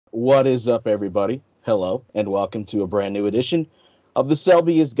What is up, everybody? Hello, and welcome to a brand new edition of the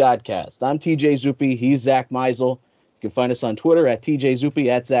Selby is Godcast. I'm TJ Zuppi. He's Zach Meisel. You can find us on Twitter at TJ Zuppi,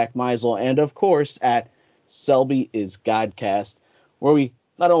 at Zach Meisel, and of course at Selby is Godcast, where we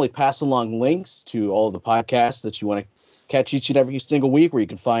not only pass along links to all the podcasts that you want to catch each and every single week, where you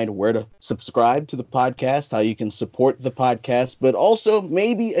can find where to subscribe to the podcast, how you can support the podcast, but also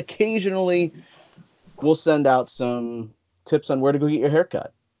maybe occasionally we'll send out some tips on where to go get your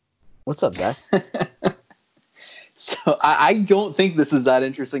haircut. What's up, Zach? So I don't think this is that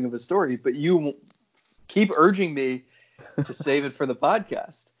interesting of a story, but you keep urging me to save it for the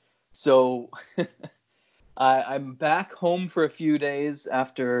podcast. So I'm back home for a few days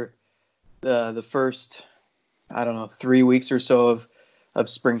after the first, 3 weeks or so of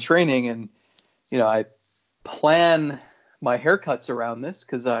spring training. And, I plan my haircuts around this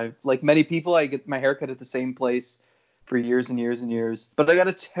because like many people, I get my haircut at the same place for years and years and years. But I got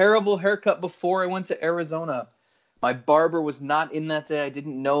a terrible haircut before I went to Arizona. My barber was not in that day. I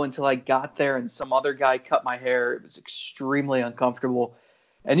didn't know until I got there, and some other guy cut my hair. It was extremely uncomfortable.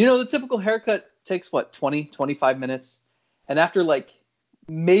 And, the typical haircut takes, 25 minutes? And after,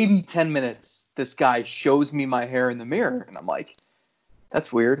 maybe 10 minutes, this guy shows me my hair in the mirror. And I'm like,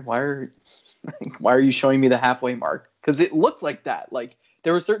 that's weird. Why are you showing me the halfway mark? Because it looked like that. Like,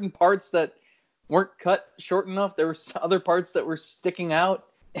 there were certain parts that weren't cut short enough. There were other parts that were sticking out.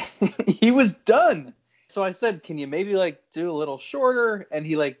 He was done. So I said, can you maybe do a little shorter? And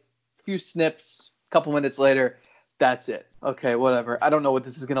he a few snips, a couple minutes later, that's it. Okay, whatever. I don't know what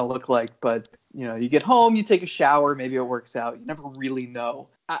this is going to look like, but you get home, you take a shower, maybe it works out. You never really know.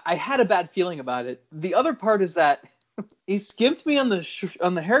 I had a bad feeling about it. The other part is that he skimped me on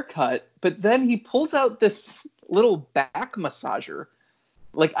the haircut, but then he pulls out this little back massager.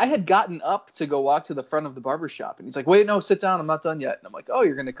 I had gotten up to go walk to the front of the barbershop, and he's like, wait, no, sit down. I'm not done yet. And I'm like, oh,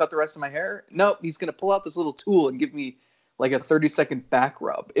 you're going to cut the rest of my hair? Nope. He's going to pull out this little tool and give me a 30-second back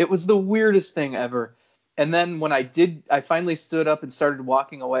rub. It was the weirdest thing ever. And then when I finally stood up and started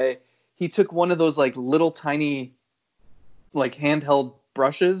walking away, he took one of those little tiny handheld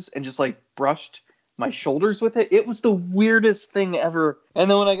brushes and just brushed my shoulders with it. It was the weirdest thing ever.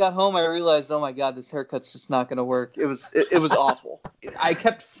 And then when I got home, I realized, oh my God, this haircut's just not going to work. It was awful. I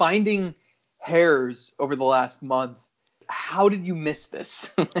kept finding hairs over the last month. How did you miss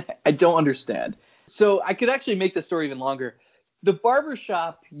this? I don't understand. So I could actually make this story even longer. The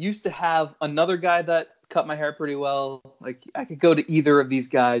barbershop used to have another guy that cut my hair pretty well. I could go to either of these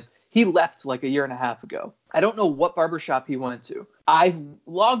guys. He left a year and a half ago. I don't know what barbershop he went to. I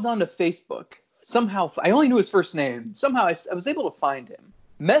logged on to Facebook. Somehow, I only knew his first name. Somehow, I was able to find him.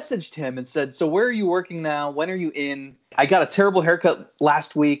 Messaged him and said, so where are you working now? When are you in? I got a terrible haircut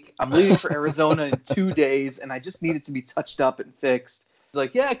last week. I'm leaving for Arizona in 2 days, and I just need it to be touched up and fixed. He's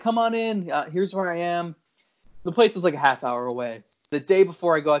like, yeah, come on in. Here's where I am. The place is a half hour away. The day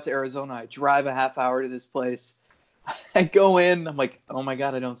before I go out to Arizona, I drive a half hour to this place. I go in. I'm like, oh, my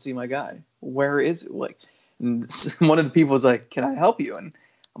God, I don't see my guy. Where is it? And one of the people was like, can I help you? And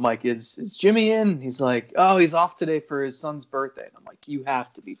I'm like, is Jimmy in? He's like, oh, he's off today for his son's birthday. And I'm like, you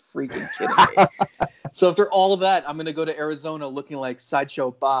have to be freaking kidding me. So after all of that, I'm going to go to Arizona looking like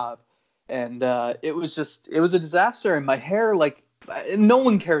Sideshow Bob. And it was a disaster. And my hair, no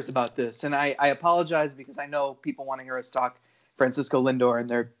one cares about this. And I apologize because I know people want to hear us talk Francisco Lindor and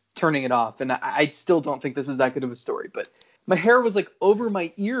they're turning it off. And I still don't think this is that good of a story. But my hair was over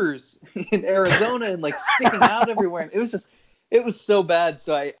my ears in Arizona and sticking out everywhere. And it was so bad.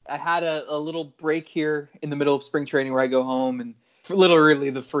 So I had a little break here in the middle of spring training where I go home. And literally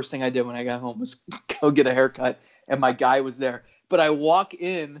the first thing I did when I got home was go get a haircut. And my guy was there. But I walk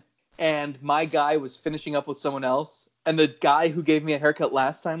in and my guy was finishing up with someone else. And the guy who gave me a haircut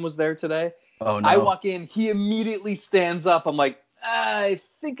last time was there today. Oh, no. I walk in. He immediately stands up. I'm like, I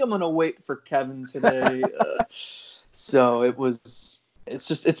think I'm going to wait for Kevin today. So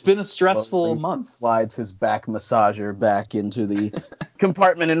it's been a stressful month. Slides his back massager back into the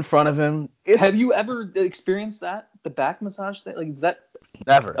compartment in front of him. Have you ever experienced that? The back massage thing? Is that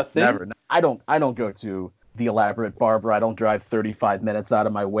never a thing? Never. I don't go to the elaborate barber. I don't drive 35 minutes out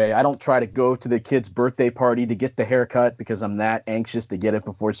of my way. I don't try to go to the kid's birthday party to get the haircut because I'm that anxious to get it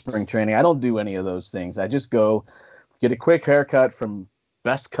before spring training. I don't do any of those things. I just go get a quick haircut from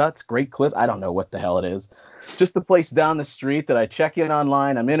Best Cuts, Great Clip. I don't know what the hell it is. Just the place down the street that I check in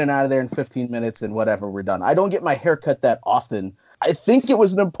online. I'm in and out of there in 15 minutes and whatever, we're done. I don't get my haircut that often. I think it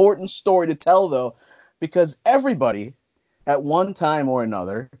was an important story to tell, though, because everybody at one time or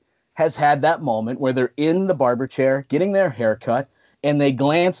another has had that moment where they're in the barber chair getting their haircut and they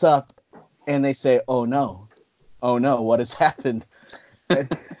glance up and they say, oh no, what has happened?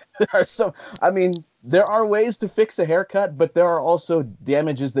 There are ways to fix a haircut, but there are also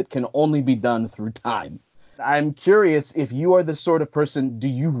damages that can only be done through time. I'm curious if you are the sort of person, do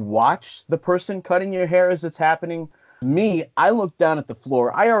you watch the person cutting your hair as it's happening? Me, I look down at the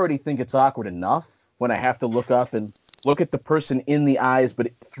floor. I already think it's awkward enough when I have to look up and look at the person in the eyes,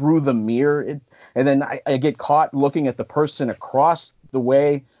 but through the mirror. And then I get caught looking at the person across the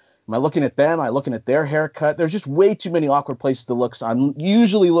way. Am I looking at them? Am I looking at their haircut? There's just way too many awkward places to look. So I'm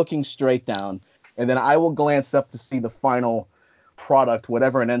usually looking straight down, and then I will glance up to see the final product,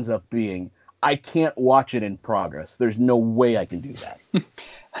 whatever it ends up being. I can't watch it in progress. There's no way I can do that.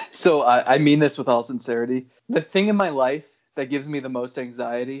 So I mean this with all sincerity. The thing in my life that gives me the most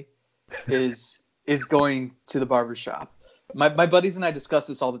anxiety is going to the barbershop. My buddies and I discuss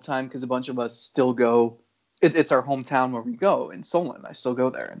this all the time because a bunch of us still go. It's our hometown where we go in Solon. I still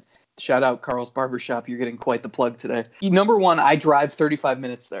go there. And shout out Carl's Barbershop. You're getting quite the plug today. Number one, I drive 35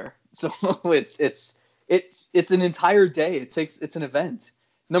 minutes there. So it's an entire day. It's an event.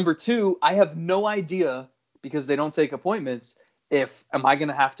 Number two, I have no idea, because they don't take appointments, am I going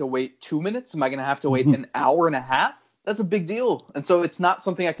to have to wait 2 minutes? Am I going to have to wait an hour and a half? That's a big deal. And so it's not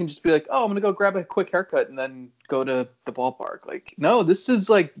something I can just be like, oh, I'm going to go grab a quick haircut and then go to the ballpark. Like, no, this is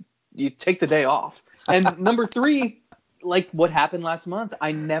like, you take the day off. And number three, like what happened last month,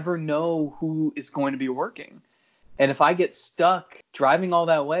 I never know who is going to be working. And if I get stuck driving all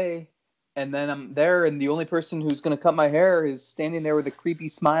that way, and then I'm there, and the only person who's going to cut my hair is standing there with a creepy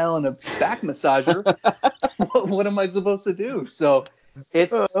smile and a back massager, what am I supposed to do? So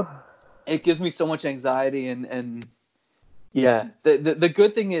it gives me so much anxiety. And yeah, the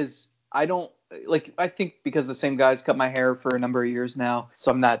good thing is I think because the same guys cut my hair for a number of years now,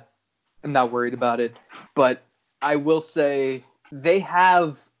 so I'm not worried about it. But I will say they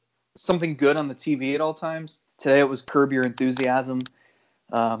have something good on the TV at all times. Today it was Curb Your Enthusiasm.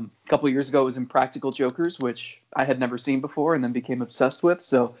 A couple of years ago, it was Impractical Jokers, which I had never seen before and then became obsessed with.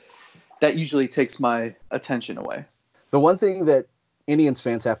 So that usually takes my attention away. The one thing that Indians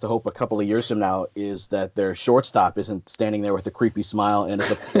fans have to hope a couple of years from now is that their shortstop isn't standing there with a creepy smile and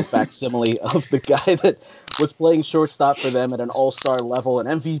is a facsimile of the guy that was playing shortstop for them at an all-star level, an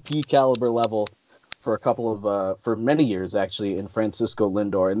MVP caliber level for many years, actually, in Francisco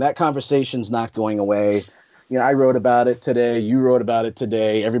Lindor. And that conversation's not going away. I wrote about it today. You wrote about it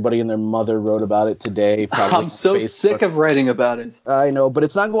today. Everybody and their mother wrote about it today. I'm so sick of writing about it. I know, but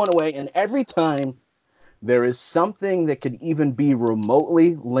it's not going away. And every time there is something that could even be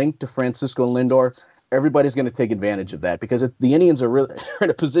remotely linked to Francisco Lindor, everybody's going to take advantage of that, because the Indians are really in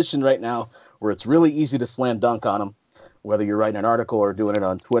a position right now where it's really easy to slam dunk on them, whether you're writing an article or doing it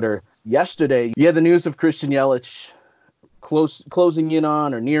on Twitter. Yesterday, you had the news of Christian Yelich closing in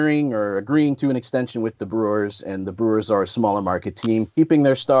on or nearing or agreeing to an extension with the Brewers, and the Brewers are a smaller market team keeping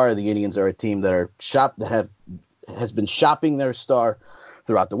their star. The Indians are a team that has been shopping their star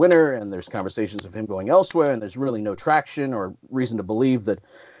throughout the winter, and there's conversations of him going elsewhere, and there's really no traction or reason to believe that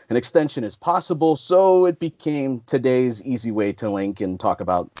an extension is possible. So it became today's easy way to link and talk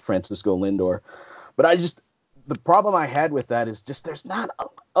about Francisco Lindor. But the problem I had with that is just there's not,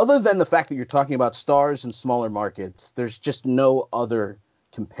 other than the fact that you're talking about stars and smaller markets, there's just no other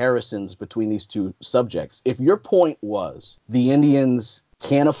comparisons between these two subjects. If your point was the Indians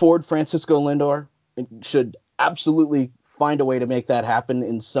can't afford Francisco Lindor and should absolutely find a way to make that happen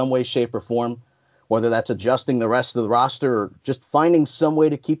in some way, shape, or form, whether that's adjusting the rest of the roster or just finding some way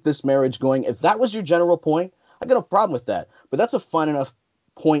to keep this marriage going, if that was your general point, I got no problem with that. But that's a fine enough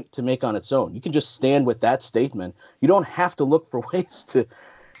point to make on its own. You can just stand with that statement. You don't have to look for ways to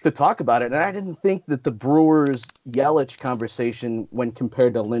talk about it. And I didn't think that the Brewers Yelich conversation, when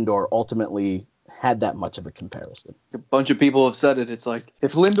compared to Lindor, ultimately had that much of a comparison. A bunch of people have said it. It's like,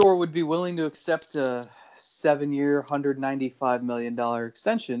 if Lindor would be willing to accept a 7-year, $195 million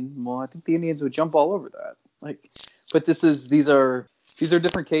extension, well, I think the Indians would jump all over that. But these are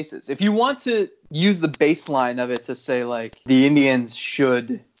different cases. If you want to use the baseline of it to say, like, the Indians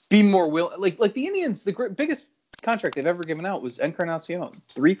should be more willing, like the Indians, the biggest contract they've ever given out was Encarnacion,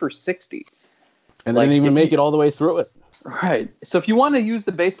 3 for $60. And they didn't even make it all the way through it. Right. So if you want to use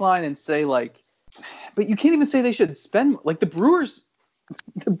the baseline and say, like, but you can't even say they should spend, like, the Brewers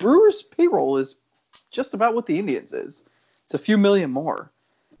payroll is just about what the Indians is. It's a few million more.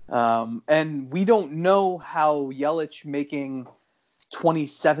 And we don't know how Yelich making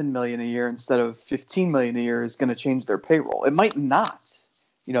 $27 million a year instead of $15 million a year is going to change their payroll. It might not.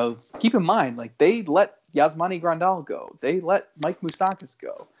 Keep in mind, like, they let Yasmani Grandal go. They let Mike Moustakas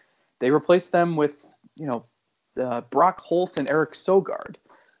go. They replaced them with, Brock Holt and Eric Sogard,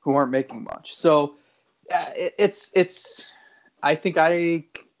 who aren't making much. So it's. I think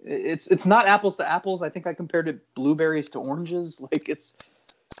It's not apples to apples. I think I compared it blueberries to oranges. Like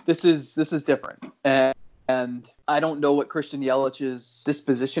this is different. And I don't know what Christian Yelich's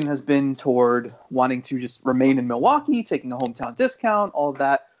disposition has been toward wanting to just remain in Milwaukee, taking a hometown discount, all of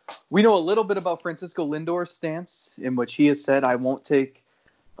that. We know a little bit about Francisco Lindor's stance, in which he has said, I won't take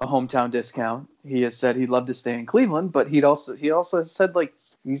a hometown discount. He has said he'd love to stay in Cleveland, but he also has said, like,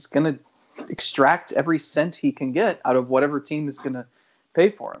 he's going to extract every cent he can get out of whatever team is going to pay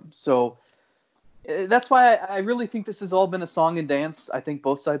for him. So that's why I really think this has all been a song and dance. I think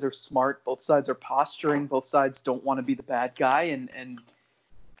both sides are smart. Both sides are posturing. Both sides don't want to be the bad guy. And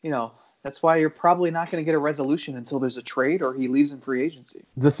that's why you're probably not going to get a resolution until there's a trade or he leaves in free agency.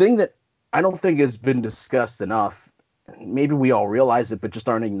 The thing that I don't think has been discussed enough, maybe we all realize it, but just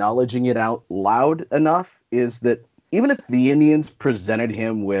aren't acknowledging it out loud enough, is that even if the Indians presented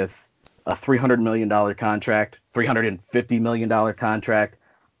him with a $300 million contract, $350 million contract,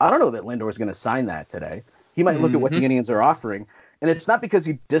 I don't know that Lindor is going to sign that today. He might look at what the Indians are offering, and it's not because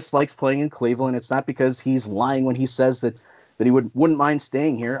he dislikes playing in Cleveland. It's not because he's lying when he says that he wouldn't mind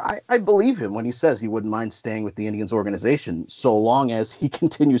staying here. I believe him when he says he wouldn't mind staying with the Indians organization so long as he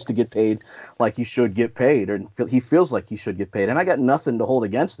continues to get paid like he should get paid, or he feels like he should get paid. And I got nothing to hold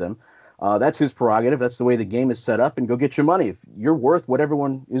against him. That's his prerogative. That's the way the game is set up, and go get your money. If you're worth what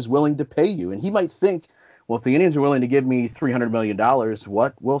everyone is willing to pay you. And he might think, well, if the Indians are willing to give me $300 million,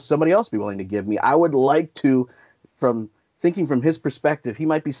 what will somebody else be willing to give me? I would like to, from thinking from his perspective, he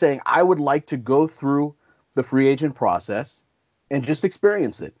might be saying, I would like to go through the free agent process and just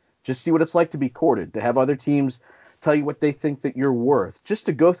experience it. Just see what it's like to be courted, to have other teams tell you what they think that you're worth, just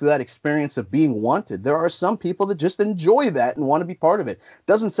to go through that experience of being wanted. There are some people that just enjoy that and want to be part of it.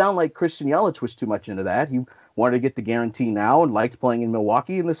 Doesn't sound like Christian Yelich was too much into that. He wanted to get the guarantee now and liked playing in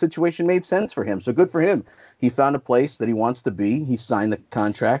Milwaukee, and the situation made sense for him. So good for him. He found a place that he wants to be. He signed the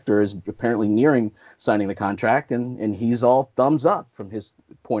contract, or is apparently nearing signing the contract, and he's all thumbs up from his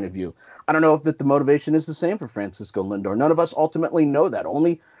point of view. I don't know if that the motivation is the same for Francisco Lindor. None of us ultimately know that.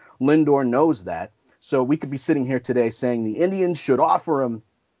 Only Lindor knows that. So we could be sitting here today saying the Indians should offer him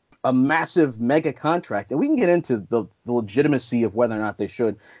a massive mega contract. And we can get into the legitimacy of whether or not they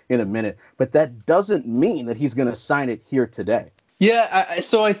should in a minute. But that doesn't mean that he's going to sign it here today. Yeah,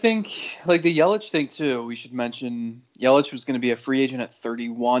 so I think, like the Yelich thing too, we should mention Yelich was going to be a free agent at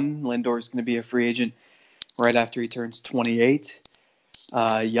 31. Lindor is going to be a free agent right after he turns 28.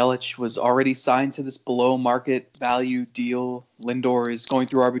 Yelich was already signed to this below market value deal. Lindor is going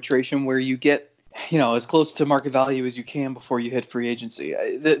through arbitration where you get, as close to market value as you can before you hit free agency.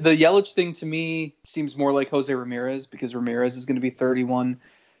 The Yelich thing to me seems more like Jose Ramirez, because Ramirez is going to be 31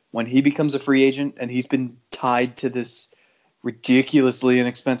 when he becomes a free agent, and he's been tied to this ridiculously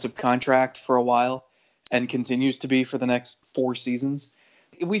inexpensive contract for a while and continues to be for the next 4 seasons.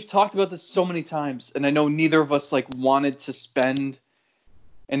 We've talked about this so many times, and I know neither of us wanted to spend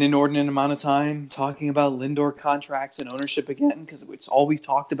an inordinate amount of time talking about Lindor contracts and ownership again, because it's all we've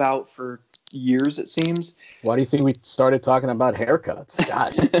talked about for years, it seems. Why do you think we started talking about haircuts?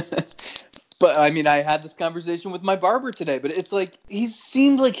 God. But I mean, I had this conversation with my barber today, but it's like, he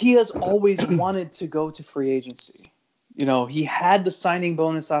seemed like he has always wanted to go to free agency. He had the signing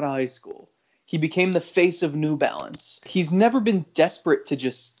bonus out of high school. He became the face of New Balance. He's never been desperate to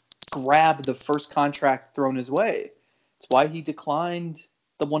just grab the first contract thrown his way. It's why he declined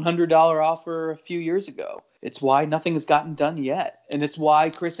the $100 offer a few years ago. It's why nothing has gotten done yet. And it's why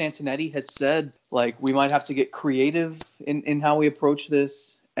Chris Antonetti has said, we might have to get creative in how we approach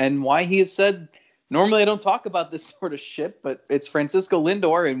this. And why he has said, normally I don't talk about this sort of shit, but it's Francisco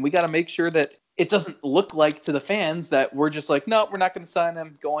Lindor, and we got to make sure that it doesn't look like to the fans that we're just like, no, we're not going to sign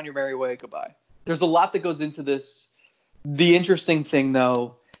him. Go on your merry way. Goodbye. There's a lot that goes into this. The interesting thing,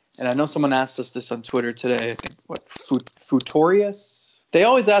 though, and I know someone asked us this on Twitter today, I think, Futorius? They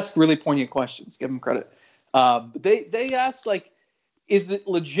always ask really poignant questions. Give them credit. But they asked, is it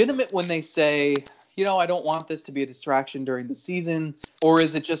legitimate when they say, I don't want this to be a distraction during the season, or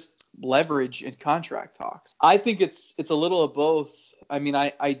is it just leverage in contract talks? I think it's a little of both. I mean,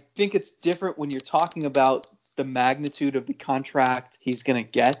 I think it's different when you're talking about the magnitude of the contract he's going to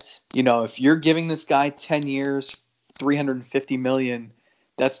get. If you're giving this guy 10 years, $350 million,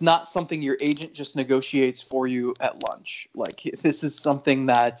 that's not something your agent just negotiates for you at lunch. This is something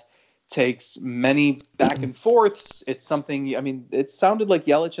that takes many back and forths. It's something, it sounded like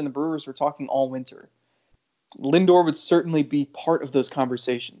Yelich and the Brewers were talking all winter. Lindor would certainly be part of those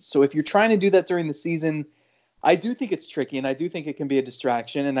conversations. So if you're trying to do that during the season, I do think it's tricky, and I do think it can be a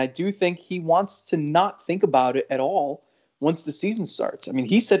distraction, and I do think he wants to not think about it at all once the season starts.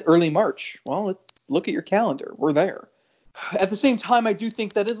 He said early March. Well, look at your calendar. We're there. At the same time, I do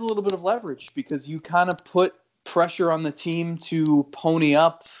think that is a little bit of leverage because you kind of put pressure on the team to pony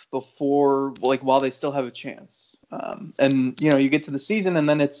up before, like, while they still have a chance. And, you know, you get to the season and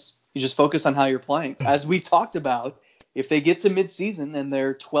then you just focus on how you're playing. As we talked about, if they get to midseason and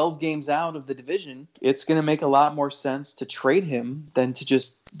they're 12 games out of the division, it's going to make a lot more sense to trade him than to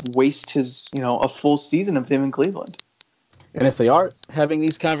just waste his, you know, a full season of him in Cleveland. And if they are having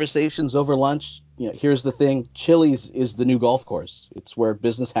these conversations over lunch, you know, here's the thing. Chili's is the new golf course. It's where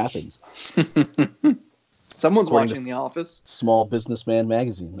business happens. Someone's watching The Office. Small Businessman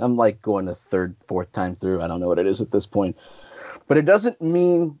magazine. I'm like going a third, fourth time through. I don't know what it is at this point. But it doesn't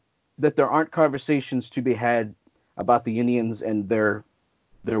mean that there aren't conversations to be had about the Indians and their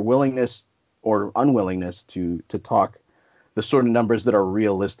willingness or unwillingness to talk the sort of numbers that are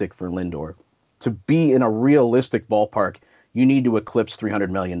realistic for Lindor. To be in a realistic ballpark, you need to eclipse $300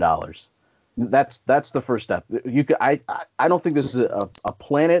 million. That's the first step. I don't think there's a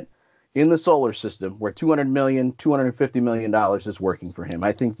planet in the solar system where $200 million, $250 million is working for him.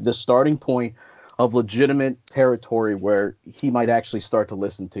 I think the starting point of legitimate territory where he might actually start to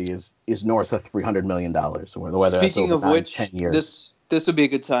listen to you is north of $300 million. Whether Speaking of which, 10 years. This would be a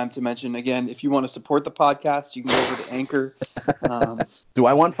good time to mention, again, if you want to support the podcast, you can go over to Anchor. Do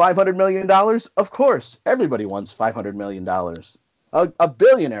I want $500 million? Of course. Everybody wants $500 million. A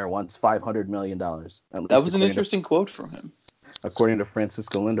billionaire wants $500 million. That was an interesting quote from him. According to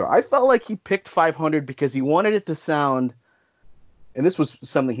Francisco Lindor. I felt like he picked 500 because he wanted it to sound, and this was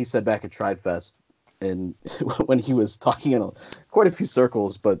something he said back at Tribe Fest, and when he was talking in quite a few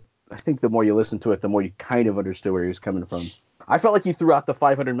circles, but I think the more you listen to it, the more you kind of understood where he was coming from. I felt like he threw out the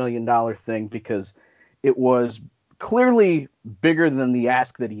 $500 million thing because it was clearly bigger than the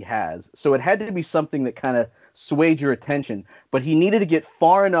ask that he has. So it had to be something that kind of swayed your attention, but he needed to get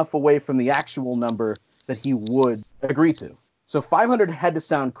far enough away from the actual number that he would agree to. So 500 had to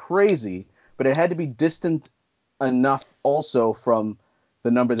sound crazy, but it had to be distant enough also from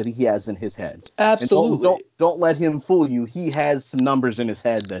the number that he has in his head. Absolutely. And don't let him fool you. He has some numbers in his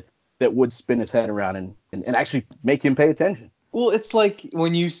head that would spin his head around and actually make him pay attention. Well, it's like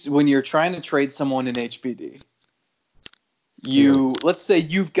when you're trying to trade someone in HBD, let's say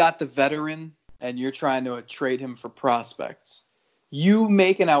you've got the veteran and you're trying to trade him for prospects. You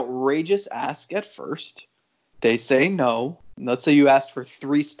make an outrageous ask at first. They say no. Let's say you asked for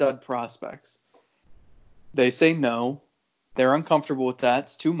 3 stud prospects. They say no. They're uncomfortable with that.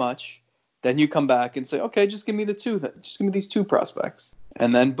 It's too much. Then you come back and say, okay, just give me the 2. Just give me these 2 prospects.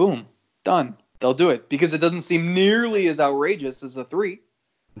 And then boom, done. They'll do it because it doesn't seem nearly as outrageous as the 3.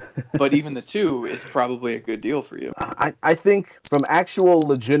 But even the 2 is probably a good deal for you. I think from actual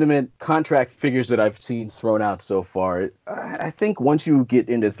legitimate contract figures that I've seen thrown out so far, I think once you get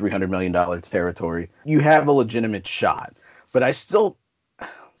into $300 million territory, you have a legitimate shot. But I still,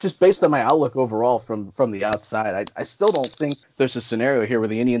 just based on my outlook overall from the outside, I still don't think there's a scenario here where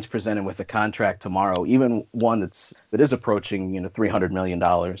the Indians presented with a contract tomorrow, even one that is approaching $300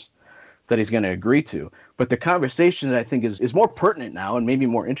 million. That he's going to agree to. But the conversation that I think is more pertinent now and maybe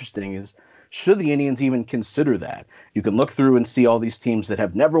more interesting is, should the Indians even consider that? You can look through and see all these teams that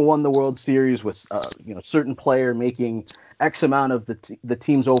have never won the World Series with certain player making X amount of the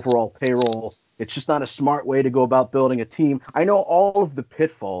team's overall payroll. It's just not a smart way to go about building a team. I know all of the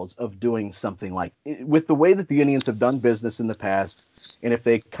pitfalls of doing something like with the way that the Indians have done business in the past, and if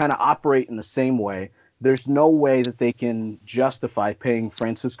they kind of operate in the same way, there's no way that they can justify paying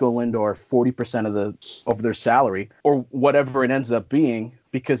Francisco Lindor 40% of their salary or whatever it ends up being,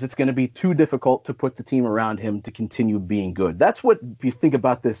 because it's going to be too difficult to put the team around him to continue being good. That's what, if you think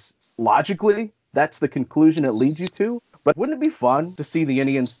about this logically, that's the conclusion it leads you to. But wouldn't it be fun to see the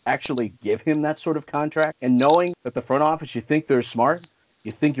Indians actually give him that sort of contract? And knowing that the front office, you think they're smart,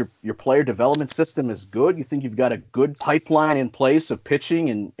 you think your player development system is good, you think you've got a good pipeline in place of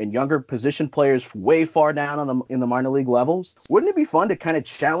pitching and younger position players way far down in the minor league levels, wouldn't it be fun to kind of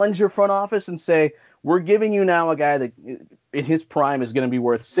challenge your front office and say, we're giving you now a guy that in his prime is going to be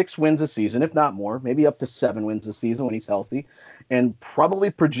worth 6 wins a season, if not more, maybe up to 7 wins a season when he's healthy, and probably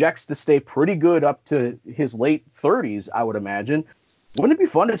projects to stay pretty good up to his late 30s, I would imagine. Wouldn't it be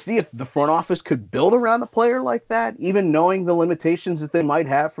fun to see if the front office could build around a player like that, even knowing the limitations that they might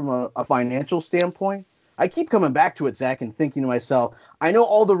have from a financial standpoint? I keep coming back to it, Zach, and thinking to myself, I know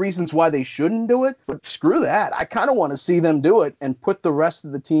all the reasons why they shouldn't do it, but screw that. I kind of want to see them do it and put the rest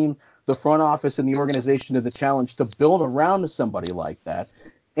of the team, the front office, and the organization to the challenge to build around somebody like that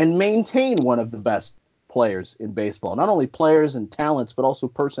and maintain one of the best players in baseball. Not only players and talents, but also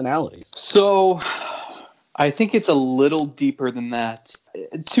personalities. So I think it's a little deeper than that.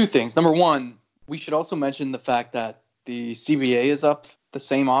 2 things. Number one, we should also mention the fact that the CBA is up the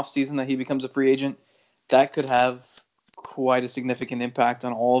same offseason that he becomes a free agent. That could have quite a significant impact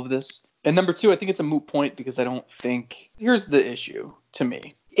on all of this. And number two, I think it's a moot point because I don't think – here's the issue to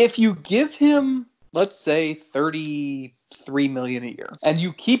me. If you give him, let's say, $33 million a year and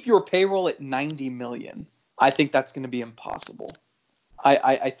you keep your payroll at $90 million, I think that's going to be impossible.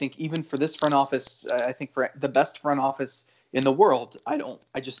 I think even for this front office, I think for the best front office in the world,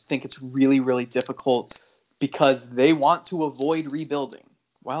 I just think it's really, really difficult because they want to avoid rebuilding.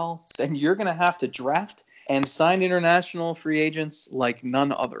 Well, then you're going to have to draft and sign international free agents like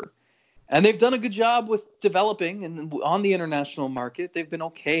none other. And they've done a good job with developing and on the international market. They've been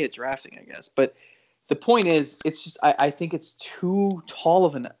okay at drafting, I guess. But the point is, it's just I think it's too tall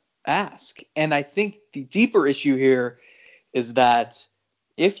of an ask. And I think the deeper issue here is that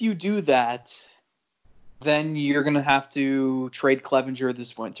if you do that, then you're going to have to trade Clevenger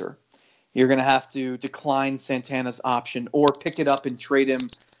this winter. You're going to have to decline Santana's option or pick it up and trade him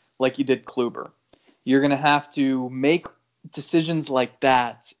like you did Kluber. You're going to have to make decisions like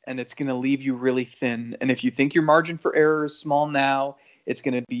that, and it's going to leave you really thin. And if you think your margin for error is small now, it's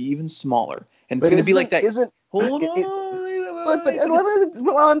going to be even smaller. And it's going to be like that. Hold on. But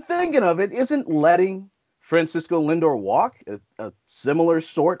while I'm thinking of it, isn't letting Francisco Lindor walk a similar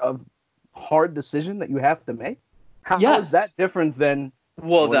sort of hard decision that you have to make? How is that different than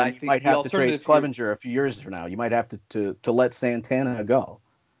I think you might have to trade Clevenger a few years from now? You might have to let Santana go.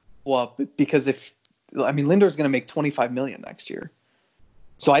 Well, because Lindor's going to make $25 million next year.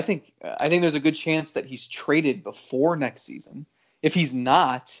 So I think there's a good chance that he's traded before next season. If he's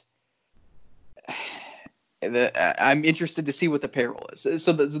not, I'm interested to see what the payroll is.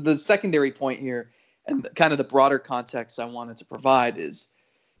 So the secondary point here and kind of the broader context I wanted to provide is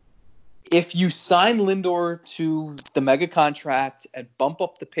if you sign Lindor to the mega contract and bump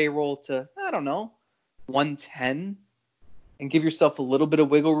up the payroll to, I don't know, 110 and give yourself a little bit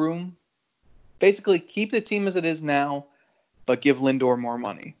of wiggle room, basically keep the team as it is now, but give Lindor more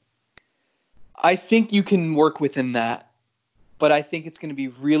money. I think you can work within that, but I think it's going to be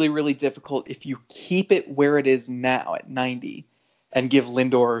really, really difficult if you keep it where it is now at 90 and give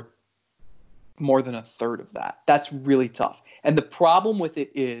Lindor more than a third of that. That's really tough. And the problem with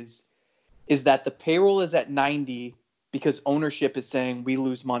it is that the payroll is at 90 because ownership is saying we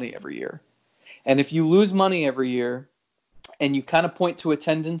lose money every year. And if you lose money every year and you kind of point to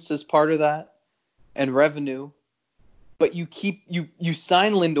attendance as part of that and revenue, but you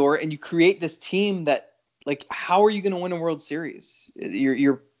sign Lindor and you create this team that, like, how are you going to win a World Series?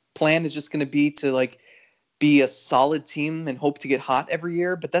 Your plan is just going to be to be a solid team and hope to get hot every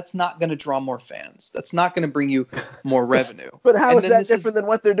year, but that's not going to draw more fans. That's not going to bring you more revenue. But how is that different than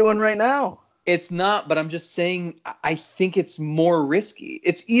what they're doing right now? It's not, but I'm just saying I think it's more risky.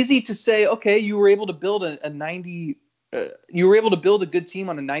 It's easy to say, okay, you were able to build a good team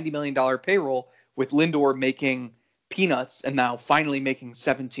on a $90 million payroll with Lindor making peanuts and now finally making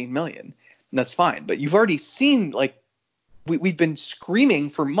 $17 million. And that's fine. But you've already seen, we've been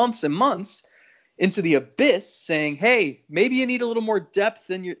screaming for months and months into the abyss saying, hey, maybe you need a little more depth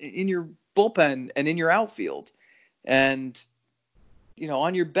in your bullpen and in your outfield and,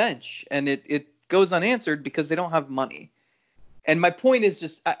 on your bench. And it goes unanswered because they don't have money. And my point is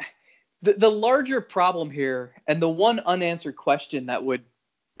just the larger problem here and the one unanswered question that would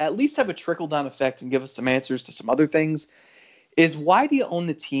at least have a trickle-down effect and give us some answers to some other things is, why do you own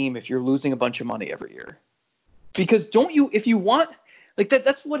the team if you're losing a bunch of money every year? Because if you want –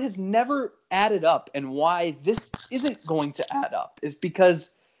 that's what has never added up, and why this isn't going to add up is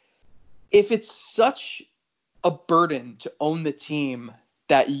because if it's such a burden to own the team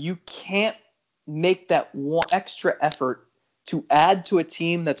that you can't make that one extra effort to add to a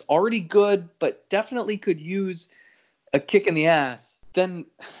team that's already good but definitely could use a kick in the ass, then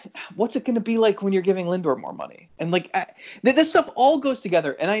what's it going to be like when you're giving Lindor more money? And this stuff all goes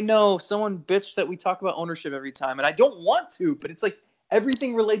together. And I know someone bitched that we talk about ownership every time, and I don't want to, but it's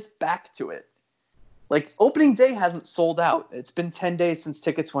everything relates back to it. Opening day hasn't sold out. It's been 10 days since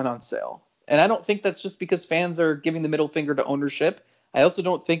tickets went on sale. And I don't think that's just because fans are giving the middle finger to ownership. I also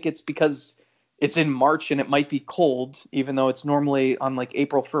don't think it's because it's in March and it might be cold, even though it's normally on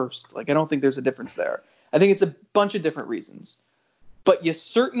April 1st. I don't think there's a difference there. I think it's a bunch of different reasons. But you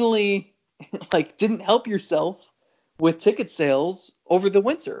certainly didn't help yourself with ticket sales over the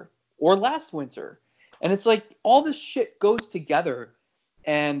winter or last winter. And it's all this shit goes together.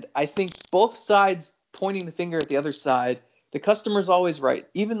 And I think both sides pointing the finger at the other side, the customer's always right.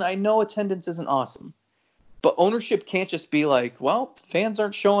 Even I know attendance isn't awesome, but ownership can't just be well, fans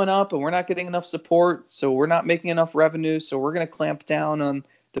aren't showing up and we're not getting enough support, so we're not making enough revenue, so we're going to clamp down on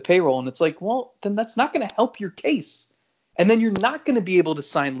the payroll. And it's well, then that's not going to help your case. And then you're not going to be able to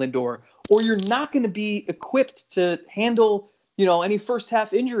sign Lindor, or you're not going to be equipped to handle, any first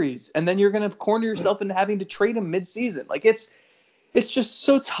half injuries. And then you're going to corner yourself into having to trade him midseason. Like it's just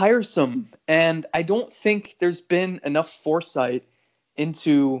so tiresome. And I don't think there's been enough foresight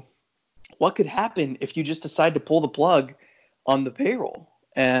into what could happen if you just decide to pull the plug on the payroll.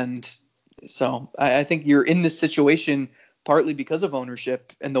 And so I think you're in this situation partly because of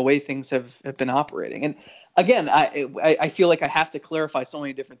ownership and the way things have been operating. And again, I feel like I have to clarify so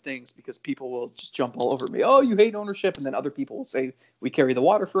many different things because people will just jump all over me. Oh, you hate ownership. And then other people will say we carry the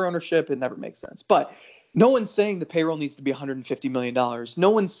water for ownership. It never makes sense. But no one's saying the payroll needs to be $150 million. No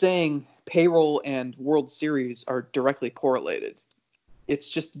one's saying payroll and World Series are directly correlated. It's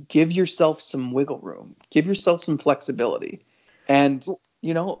just give yourself some wiggle room. Give yourself some flexibility. And,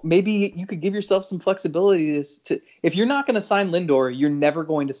 maybe you could give yourself some flexibility to if you're not going to sign Lindor, you're never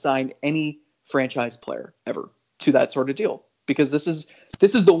going to sign any franchise player ever to that sort of deal. Because this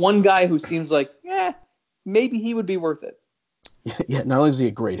is the one guy who seems like, maybe he would be worth it. Yeah, not only is he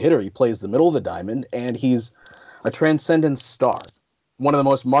a great hitter, he plays the middle of the diamond, and he's a transcendent star. One of the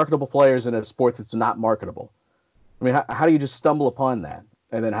most marketable players in a sport that's not marketable. I mean, how do you just stumble upon that?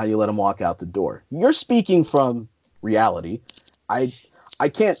 And then how do you let him walk out the door? You're speaking from reality. I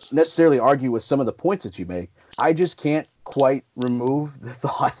can't necessarily argue with some of the points that you make. I just can't quite remove the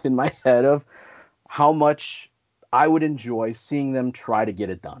thought in my head of how much I would enjoy seeing them try to get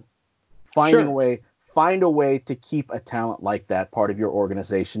it done. Find a way to keep a talent like that part of your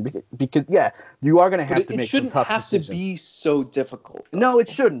organization because you are going to have to make some tough decisions. It shouldn't have to be so difficult. Though. No, it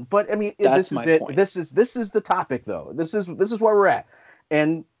shouldn't. But I mean, this is it. Point. This is the topic, though. This is where we're at,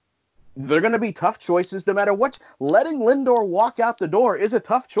 and they're going to be tough choices no matter what. Letting Lindor walk out the door is a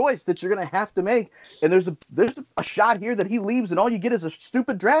tough choice that you're going to have to make. And there's a shot here that he leaves, and all you get is a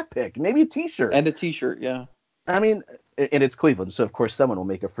stupid draft pick, maybe a T-shirt and a T-shirt. Yeah. I mean, and it's Cleveland, so of course someone will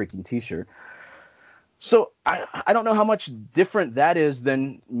make a freaking T-shirt. So I don't know how much different that is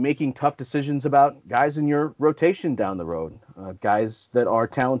than making tough decisions about guys in your rotation down the road, guys that are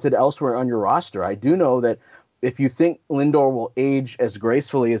talented elsewhere on your roster. I do know that if you think Lindor will age as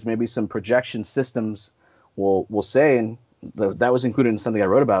gracefully as maybe some projection systems will say, and that was included in something I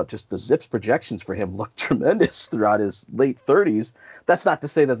wrote about, just the Zips projections for him look tremendous throughout his late 30s. That's not to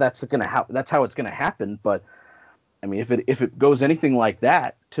say that that's how it's going to happen, but I mean, if it goes anything like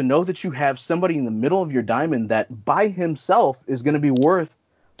that, to know that you have somebody in the middle of your diamond that by himself is going to be worth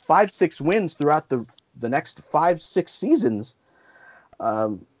 5-6 wins throughout the next 5-6 seasons,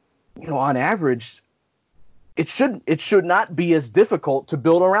 on average, it should not be as difficult to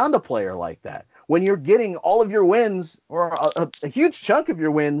build around a player like that. When you're getting all of your wins or a huge chunk of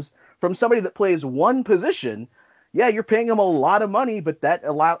your wins from somebody that plays one position, yeah, you're paying them a lot of money, but that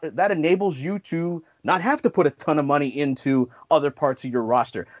enables you to not have to put a ton of money into other parts of your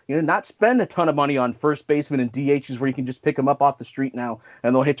roster. Not spend a ton of money on first baseman and DHs where you can just pick them up off the street now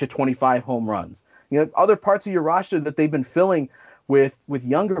and they'll hit you 25 home runs. Other parts of your roster that they've been filling with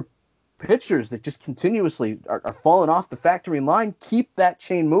younger pitchers that just continuously are falling off the factory line. Keep that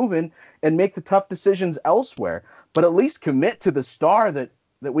chain moving and make the tough decisions elsewhere. But at least commit to the star that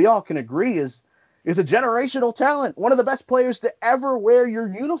we all can agree is a generational talent, one of the best players to ever wear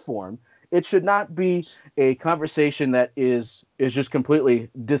your uniform. It should not be a conversation that is just completely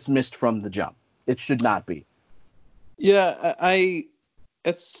dismissed from the jump. It should not be. Yeah,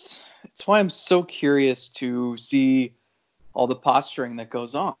 it's why I'm so curious to see all the posturing that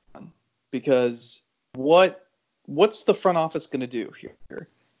goes on, because what's the front office going to do here?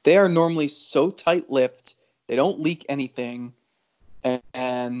 They are normally so tight-lipped. They don't leak anything,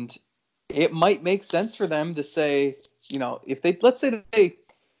 and it might make sense for them to say, if they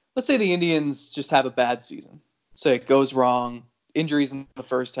let's say the Indians just have a bad season. Say it goes wrong, injuries in the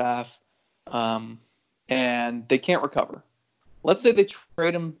first half, and they can't recover. Let's say they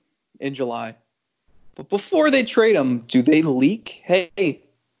trade him in July. But before they trade him, do they leak? Hey,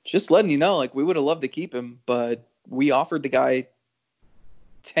 just letting you know, we would have loved to keep him, but we offered the guy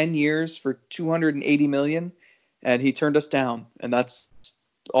 10 years for $280 million, and he turned us down. And that's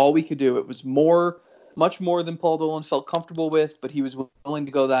all we could do. It was much more than Paul Dolan felt comfortable with, but he was willing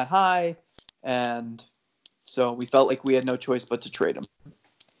to go that high. And so we felt like we had no choice but to trade him.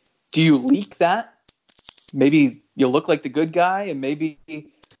 Do you leak that? Maybe you look like the good guy, and maybe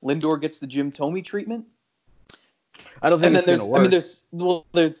Lindor gets the Jim Thome treatment. I don't think it's going to work.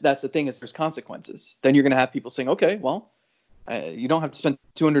 That's the thing, is there's consequences. Then you're going to have people saying, okay, well, you don't have to spend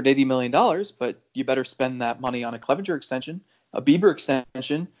 $280 million, but you better spend that money on a Clevenger extension, a Bieber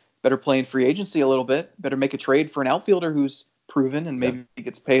extension, better play in free agency a little bit, better make a trade for an outfielder who's proven and maybe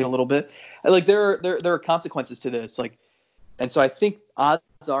gets paid a little bit. There are consequences to this. And so I think odds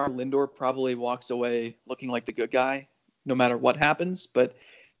are Lindor probably walks away looking like the good guy no matter what happens. But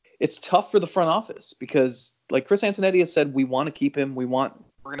it's tough for the front office because, like Chris Antonetti has said, we want to keep him. We're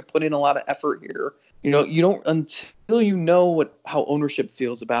going to put in a lot of effort here. You know, you don't until you know how ownership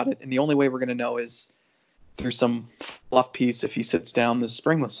feels about it. And the only way we're going to know is through some fluff piece if he sits down this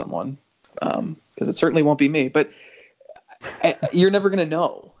spring with someone, because it certainly won't be me. But you're never going to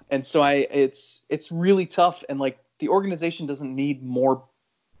know. And so it's really tough. And like the organization doesn't need more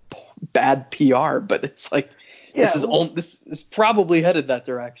bad PR, but it's like this is probably headed that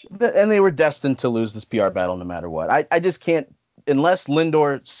direction. And they were destined to lose this PR battle no matter what. I just can't, unless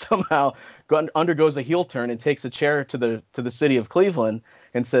Lindor somehow undergoes a heel turn and takes a chair to the city of Cleveland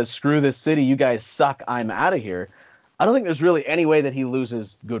and says, "Screw this city, you guys suck, I'm out of here." I don't think there's really any way that he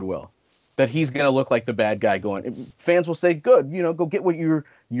loses goodwill, that he's going to look like the bad guy going. Fans will say, "Good, go get what you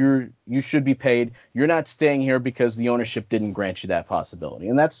should be paid. You're not staying here because the ownership didn't grant you that possibility."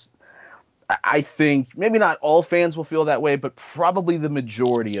 And that's, I think, maybe not all fans will feel that way, but probably the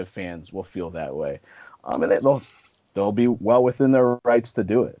majority of fans will feel that way. And they'll be well within their rights to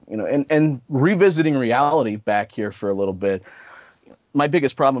do it. And revisiting reality back here for a little bit, my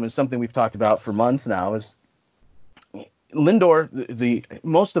biggest problem is something we've talked about for months now is Lindor.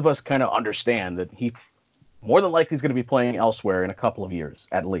 Most of us kind of understand that he more than likely is going to be playing elsewhere in a couple of years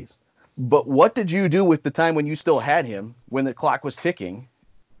at least. But what did you do with the time when you still had him, when the clock was ticking,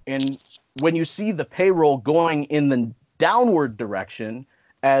 and when you see the payroll going in the downward direction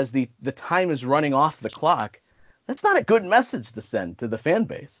as the time is running off the clock? That's not a good message to send to the fan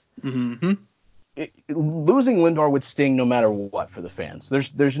base. Mm-hmm. Losing Lindor would sting no matter what for the fans.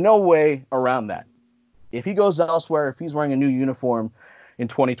 There's no way around that. If he goes elsewhere, if he's wearing a new uniform in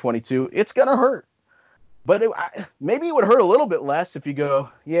 2022, it's going to hurt. But maybe it would hurt a little bit less if you go,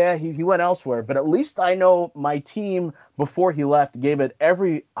 yeah, he went elsewhere. But at least I know my team before he left gave it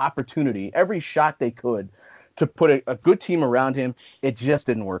every opportunity, every shot they could to put a good team around him. It just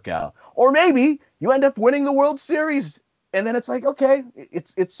didn't work out. Or maybe you end up winning the World Series, and then it's like, okay,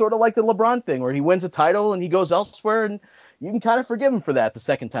 it's sort of like the LeBron thing where he wins a title and he goes elsewhere, and you can kind of forgive him for that the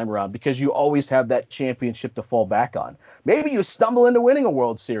second time around because you always have that championship to fall back on. Maybe you stumble into winning a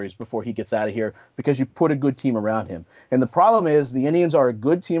World Series before he gets out of here because you put a good team around him. And the problem is the Indians are a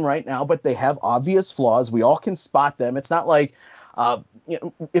good team right now, but they have obvious flaws. We all can spot them. It's not like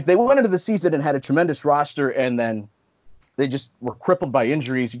if they went into the season and had a tremendous roster and then they just were crippled by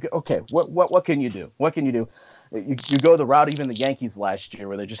injuries, you go, okay, what can you do? What can you do? You go the route even the Yankees last year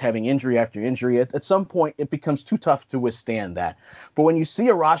where they're just having injury after injury. At some point, it becomes too tough to withstand that. But when you see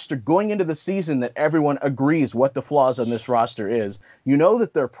a roster going into the season that everyone agrees what the flaws on this roster is, you know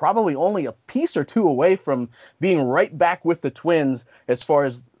that they're probably only a piece or two away from being right back with the Twins as far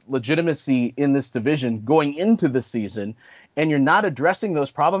as legitimacy in this division going into the season, and you're not addressing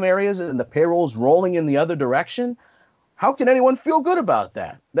those problem areas and the payroll's rolling in the other direction. How can anyone feel good about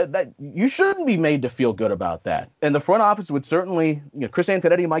that? That you shouldn't be made to feel good about that. And the front office would certainly, Chris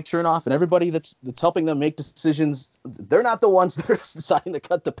Antonetti, Mike Chernoff, and everybody that's helping them make decisions, they're not the ones that are deciding to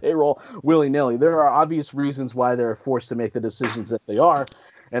cut the payroll willy-nilly. There are obvious reasons why they're forced to make the decisions that they are,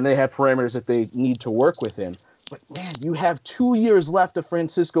 and they have parameters that they need to work within. But, man, you have 2 years left of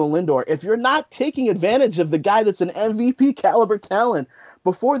Francisco Lindor. If you're not taking advantage of the guy that's an MVP caliber talent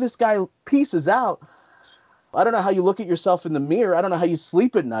before this guy pieces out, I don't know how you look at yourself in the mirror. I don't know how you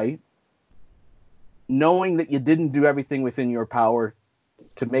sleep at night knowing that you didn't do everything within your power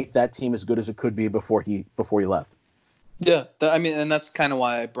to make that team as good as it could be before he left. Yeah, and that's kind of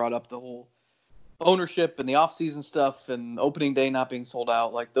why I brought up the whole ownership and the offseason stuff and opening day not being sold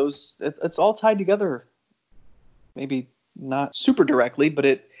out. Like those, it's all tied together. Maybe not super directly, but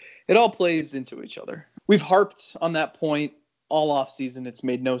it all plays into each other. We've harped on that point all offseason. It's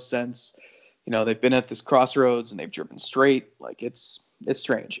made no sense. They've been at this crossroads and they've driven straight. Like it's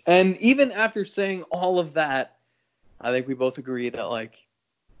strange. And even after saying all of that, I think we both agree that like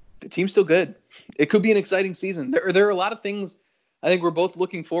the team's still good. It could be an exciting season. There are a lot of things I think we're both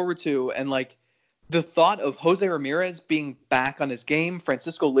looking forward to. And like the thought of Jose Ramirez being back on his game,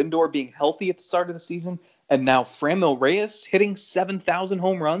 Francisco Lindor being healthy at the start of the season, and now Franmil Reyes hitting 7,000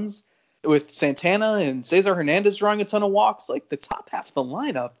 home runs with Santana and Cesar Hernandez drawing a ton of walks. Like the top half of the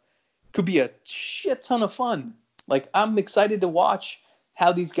lineup could be a shit ton of fun. Like I'm excited to watch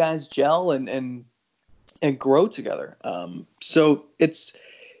how these guys gel and grow together. So it's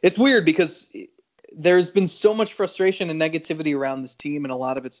weird because there's been so much frustration and negativity around this team, and a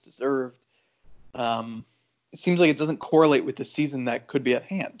lot of it's deserved. It seems like it doesn't correlate with the season that could be at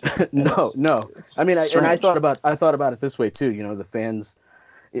hand. No. I mean, I thought about it this way too. The fans,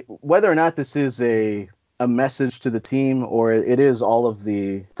 whether or not this is a a message to the team, or it is all of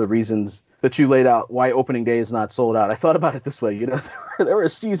the reasons that you laid out why opening day is not sold out. I thought about it this way. There were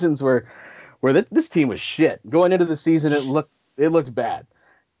seasons where this team was shit. Going into the season, it looked bad.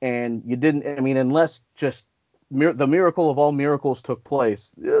 And you didn't, I mean, unless just the miracle of all miracles took place,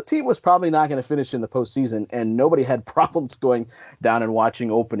 the team was probably not going to finish in the postseason, and nobody had problems going down and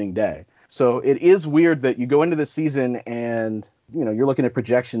watching opening day. So it is weird that you go into the season and, you're looking at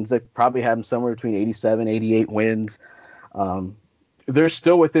projections that probably have them somewhere between 87, 88 wins. They're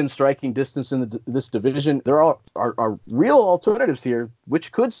still within striking distance in this division. There are real alternatives here,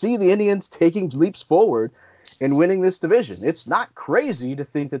 which could see the Indians taking leaps forward and winning this division. It's not crazy to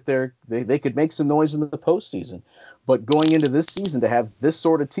think that they could make some noise in the postseason. But going into this season, to have this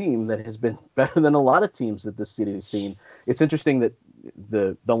sort of team that has been better than a lot of teams that this city has seen, it's interesting that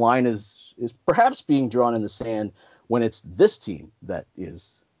the line is perhaps being drawn in the sand when it's this team that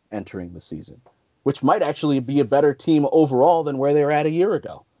is entering the season, which might actually be a better team overall than where they were at a year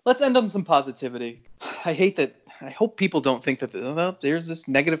ago. Let's end on some positivity. I hope people don't think that there's this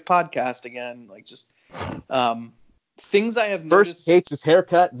negative podcast again. Like, just things I have noticed. First, he hates his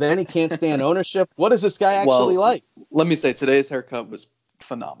haircut, then he can't stand ownership. What is this guy actually like? Let me say, today's haircut was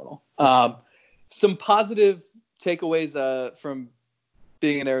phenomenal. Some positive takeaways from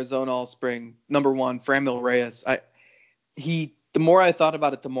being in Arizona all spring. Number one, Franmil Reyes. The more I thought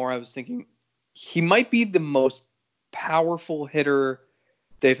about it, the more I was thinking he might be the most powerful hitter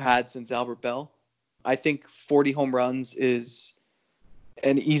they've had since Albert Bell. I think 40 home runs is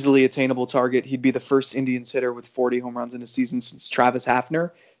an easily attainable target. He'd be the first Indians hitter with 40 home runs in a season since Travis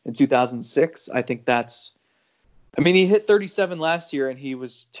Hafner in 2006. I think he hit 37 last year, and he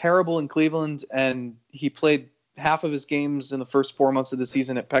was terrible in Cleveland, and he played half of his games in the first 4 months of the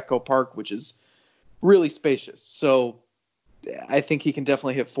season at Petco Park, which is really spacious. So I think he can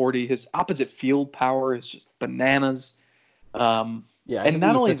definitely hit 40. His opposite field power is just bananas. And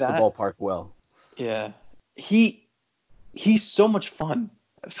not only that, the ballpark well. Yeah, he's so much fun.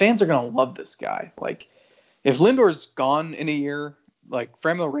 Fans are gonna love this guy. Like, if Lindor's gone in a year, like,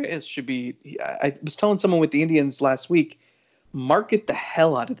 Franmil Reyes should be. I was telling someone with the Indians last week, market the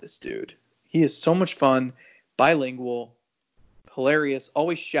hell out of this dude. He is so much fun, bilingual, hilarious,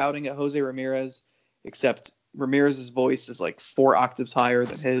 always shouting at Jose Ramirez, except Ramirez's voice is like 4 octaves higher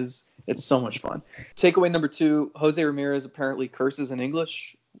than his. It's so much fun. Takeaway number 2, Jose Ramirez apparently curses in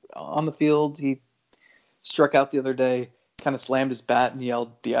English on the field. He struck out the other day, kind of slammed his bat and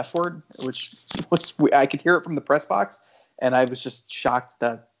yelled the F word, which was, I could hear it from the press box, and I was just shocked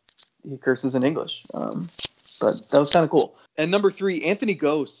that he curses in English. But that was kind of cool. And number 3, Anthony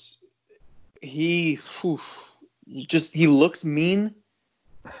Gose. He looks mean.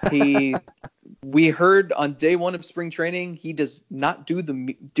 We heard on day 1 of spring training, he does not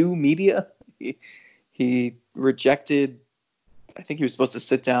do media. He rejected. I think he was supposed to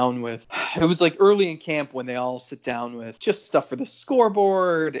sit down with. It was like early in camp when they all sit down with just stuff for the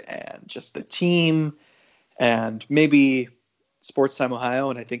scoreboard and just the team and maybe Sports Time Ohio,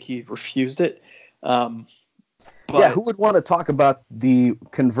 and I think he refused it. Who would want to talk about the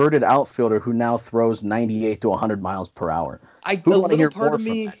converted outfielder who now throws 98 to 100 miles per hour? A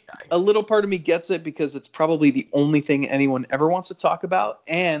little part of me gets it, because it's probably the only thing anyone ever wants to talk about.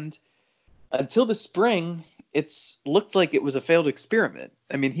 And until the spring, it's looked like it was a failed experiment.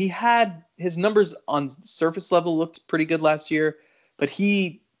 I mean, he had his numbers on surface level looked pretty good last year, but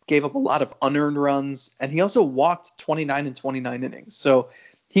he gave up a lot of unearned runs, and he also walked 29 and 29 innings. So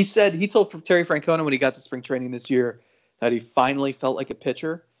he told Terry Francona when he got to spring training this year that he finally felt like a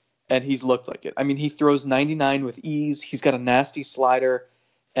pitcher. And he's looked like it. I mean, he throws 99 with ease. He's got a nasty slider.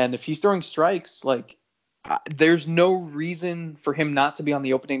 And if he's throwing strikes, there's no reason for him not to be on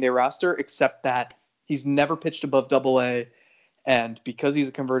the opening day roster, except that he's never pitched above Double-A. And because he's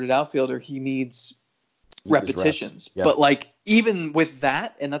a converted outfielder, he needs repetitions. Yep. But, even with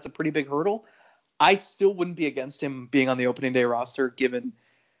that, and that's a pretty big hurdle, I still wouldn't be against him being on the opening day roster, given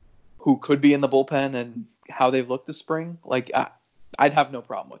who could be in the bullpen and how they've looked this spring. I'd have no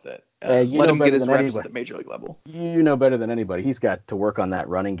problem with it. Let him get his reps at the major league level. You know better than anybody. He's got to work on that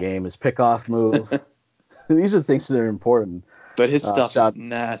running game, his pickoff move. These are things that are important. But his stuff is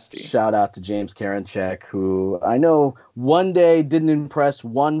nasty. Shout out to James Karinchak, who I know one day didn't impress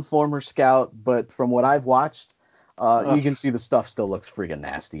one former scout, but from what I've watched, you can see the stuff still looks freaking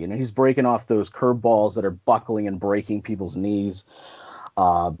nasty. And he's breaking off those curveballs that are buckling and breaking people's knees.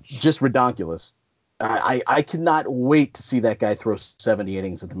 Just redonkulous. I cannot wait to see that guy throw 70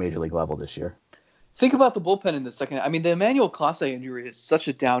 innings at the major league level this year. Think about the bullpen in the second. I mean, the Emmanuel Clase injury is such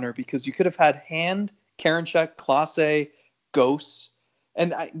a downer, because you could have had Hand, Karinchak, Clase, Gose,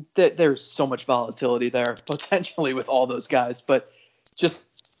 And there's so much volatility there potentially with all those guys, but just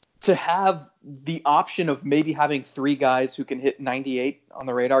to have the option of maybe having 3 guys who can hit 98 on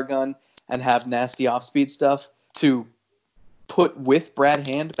the radar gun and have nasty off-speed stuff to put with Brad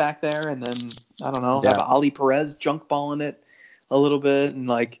Hand back there, and then, I don't know, have Ali Perez junk balling it a little bit, and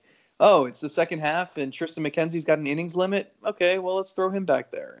like, oh, it's the second half and Tristan McKenzie's got an innings limit. Okay, well, let's throw him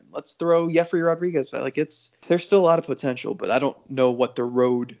back there. And let's throw Jeffrey Rodriguez back. Like, there's still a lot of potential, but I don't know what the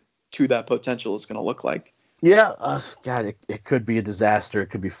road to that potential is going to look like. Yeah, God, it could be a disaster. It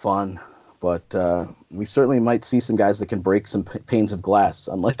could be fun. But we certainly might see some guys that can break some panes of glass,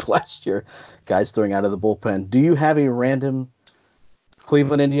 unlike last year, guys throwing out of the bullpen. Do you have a random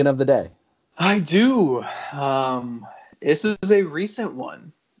Cleveland Indian of the day? I do. This is a recent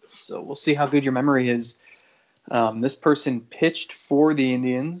one, so we'll see how good your memory is. This person pitched for the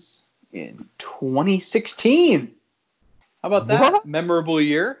Indians in 2016. How about that? What? Memorable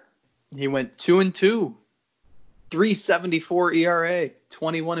year. He went 2-2. 3.74 ERA,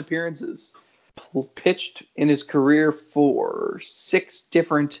 21 appearances. Pitched in his career for 6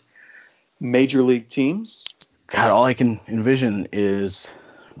 different major league teams. God, all I can envision is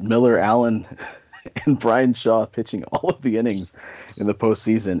Miller, Allen, and Brian Shaw pitching all of the innings in the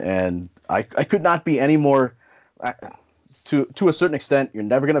postseason. And I could not be any more, to a certain extent, you're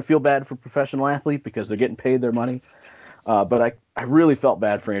never going to feel bad for a professional athlete because they're getting paid their money. But I really felt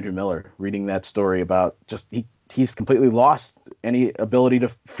bad for Andrew Miller reading that story about just he's completely lost any ability to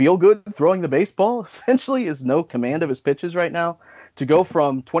feel good throwing the baseball. Essentially, is no command of his pitches right now. To go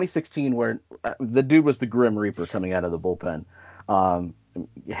from 2016, where the dude was the Grim Reaper coming out of the bullpen,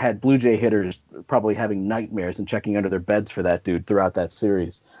 had Blue Jay hitters probably having nightmares and checking under their beds for that dude throughout that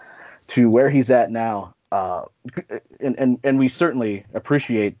series, to where he's at now. And we certainly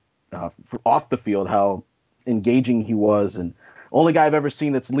appreciate off the field how engaging he was, and only guy I've ever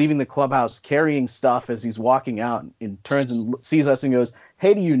seen that's leaving the clubhouse carrying stuff as he's walking out and turns and sees us and goes,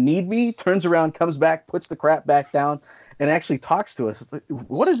 "Hey, do you need me?" Turns around, comes back, puts the crap back down, and actually talks to us. It's like,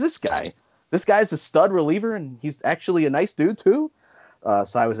 what is this guy? This guy's a stud reliever, and he's actually a nice dude too.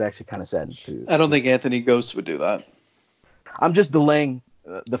 So I was actually kind of sad too. I don't think Anthony Ghost would do that. I'm just delaying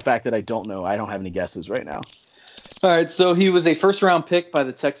the fact that I don't know. I don't have any guesses right now. All right, so he was a first-round pick by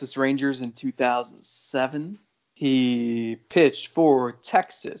the Texas Rangers in 2007. He pitched for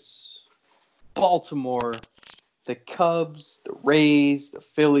Texas, Baltimore, the Cubs, the Rays, the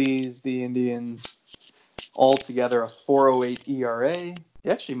Phillies, the Indians, all together a 4.08 ERA. He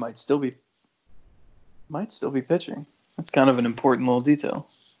actually might still be pitching. That's kind of an important little detail.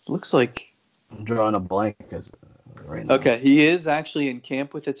 Looks like I'm drawing a blank right now. Okay, he is actually in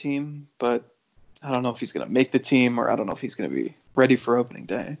camp with the team, but I don't know if he's going to make the team, or I don't know if he's going to be ready for opening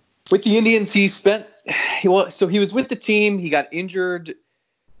day. With the Indians, he was with the team. He got injured.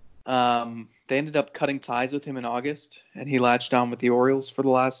 They ended up cutting ties with him in August, and he latched on with the Orioles for the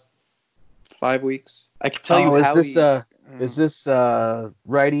last 5 weeks. I can tell you how is this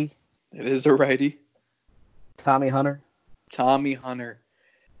righty? It is a righty. Tommy Hunter.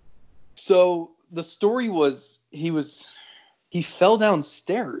 So the story was he fell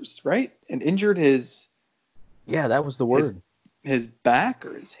downstairs, right? And injured his... Yeah, that was the word. His back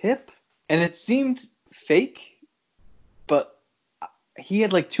or his hip. And it seemed fake, but he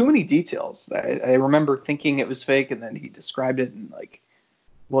had like too many details. I remember thinking it was fake, and then he described it and like...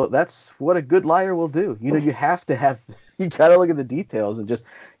 Well, that's what a good liar will do. You know, you got to look at the details and just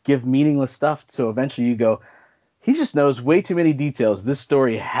give meaningless stuff. So eventually you go, he just knows way too many details. This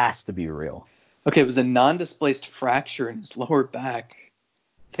story has to be real. Okay, it was a non-displaced fracture in his lower back.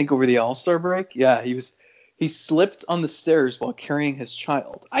 I think over the All-Star break. Yeah, he slipped on the stairs while carrying his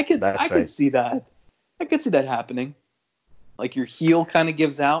child. I could see that. I could see that happening. Like your heel kind of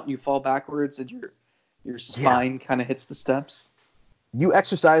gives out, and you fall backwards, and your spine kind of hits the steps. You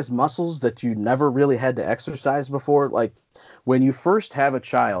exercise muscles that you never really had to exercise before. Like when you first have a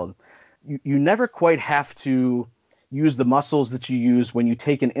child, you never quite have to use the muscles that you use when you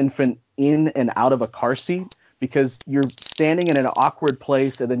take an infant in and out of a car seat, because you're standing in an awkward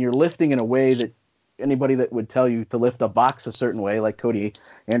place, and then you're lifting in a way that anybody that would tell you to lift a box a certain way, like Cody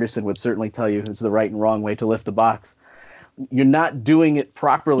Anderson would certainly tell you it's the right and wrong way to lift a box. You're not doing it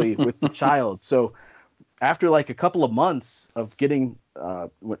properly with the child. So after like a couple of months of getting,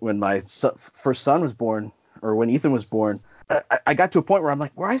 when my first son was born, or when Ethan was born, I got to a point where I'm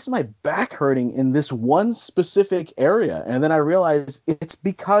like, why is my back hurting in this one specific area? And then I realized it's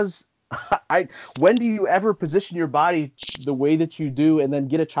because when do you ever position your body the way that you do and then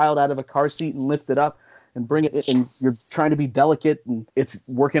get a child out of a car seat and lift it up and bring it, and you're trying to be delicate, and it's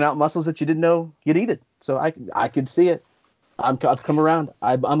working out muscles that you didn't know you needed. So I could see it. I've come around.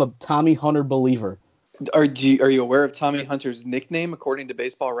 I'm a Tommy Hunter believer. Are you aware of Tommy Hunter's nickname according to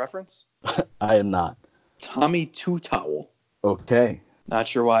Baseball Reference? I am not. Tommy Two Towel. Okay. Not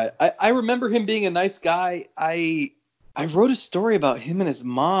sure why. I remember him being a nice guy. I wrote a story about him and his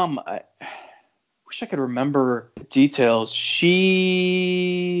mom. I wish I could remember the details.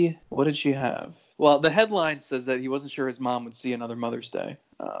 What did she have? Well, the headline says that he wasn't sure his mom would see another Mother's Day.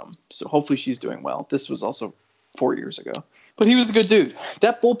 So hopefully she's doing well. This was also 4 years ago. But he was a good dude.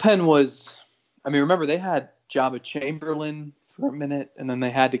 That bullpen was, remember they had Jabba Chamberlain for a minute, and then they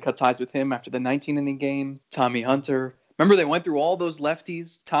had to cut ties with him after the 19-inning game. Tommy Hunter. Remember they went through all those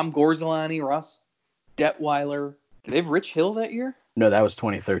lefties? Tom Gorzolani, Russ Detweiler. Did they have Rich Hill that year? No, that was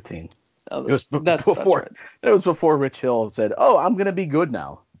 2013. Oh, that's right. That was before Rich Hill said, "Oh, I'm going to be good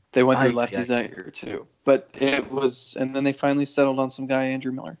now." They went through lefties that year too, but it was, and then they finally settled on some guy,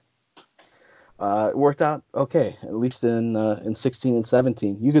 Andrew Miller. It worked out okay, at least in 16 and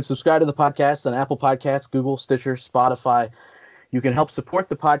 17. You can subscribe to the podcast on Apple Podcasts, Google, Stitcher, Spotify. You can help support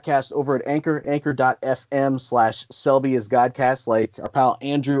the podcast over at anchor.fm/SelbyIsGodcast, like our pal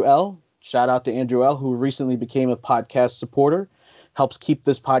Andrew L. Shout out to Andrew L., who recently became a podcast supporter. Helps keep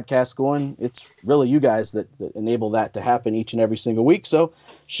this podcast going. It's really you guys that enable that to happen each and every single week. So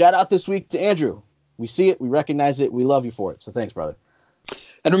shout out this week to Andrew. We see it. We recognize it. We love you for it. So thanks, brother.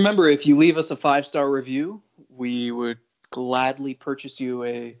 And remember, if you leave us a 5-star review, we would gladly purchase you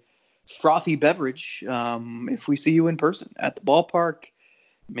a frothy beverage if we see you in person at the ballpark.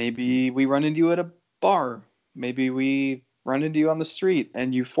 Maybe we run into you at a bar. Maybe we run into you on the street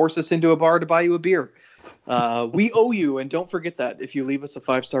and you force us into a bar to buy you a beer. We owe you, and don't forget that. If you leave us a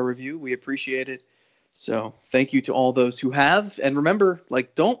 5-star review, we appreciate it. So thank you to all those who have. And remember,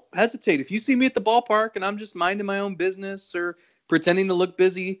 don't hesitate. If you see me at the ballpark and I'm just minding my own business or pretending to look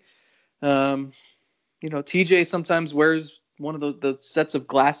busy, TJ sometimes wears one of the sets of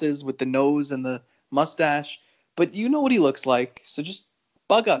glasses with the nose and the mustache, but you know what he looks like. So just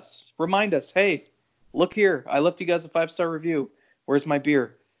bug us, remind us, hey, look here. I left you guys a 5-star review. Where's my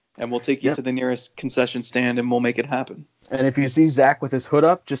beer? And we'll take you to the nearest concession stand, and we'll make it happen. And if you see Zach with his hood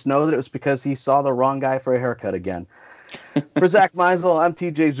up, just know that it was because he saw the wrong guy for a haircut again. For Zach Meisel, I'm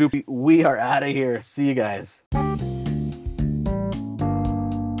TJ Zuppe. We are out of here. See you guys.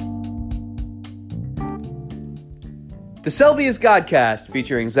 The Selby is Godcast,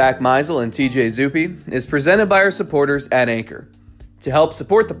 featuring Zach Meisel and TJ Zuppe, is presented by our supporters at Anchor. To help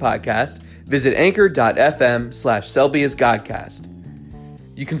support the podcast, visit anchor.fm/SelbyIsGodcast.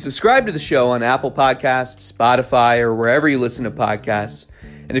 You can subscribe to the show on Apple Podcasts, Spotify, or wherever you listen to podcasts.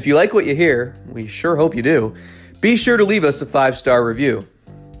 And if you like what you hear, we sure hope you do, be sure to leave us a 5-star review.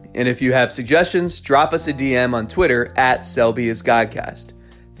 And if you have suggestions, drop us a DM on Twitter at SelbyIsGodcast.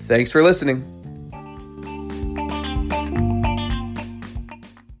 Thanks for listening.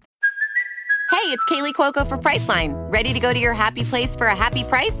 Hey, it's Kaylee Cuoco for Priceline. Ready to go to your happy place for a happy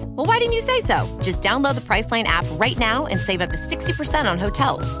price? Well, why didn't you say so? Just download the Priceline app right now and save up to 60% on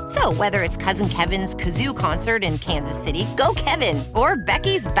hotels. So whether it's Cousin Kevin's Kazoo Concert in Kansas City, go Kevin, or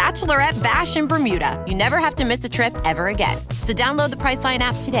Becky's Bachelorette Bash in Bermuda, you never have to miss a trip ever again. So download the Priceline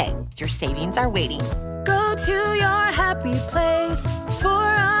app today. Your savings are waiting. Go to your happy place for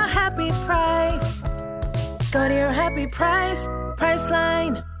a happy price. Go to your happy price,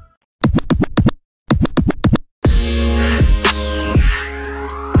 Priceline.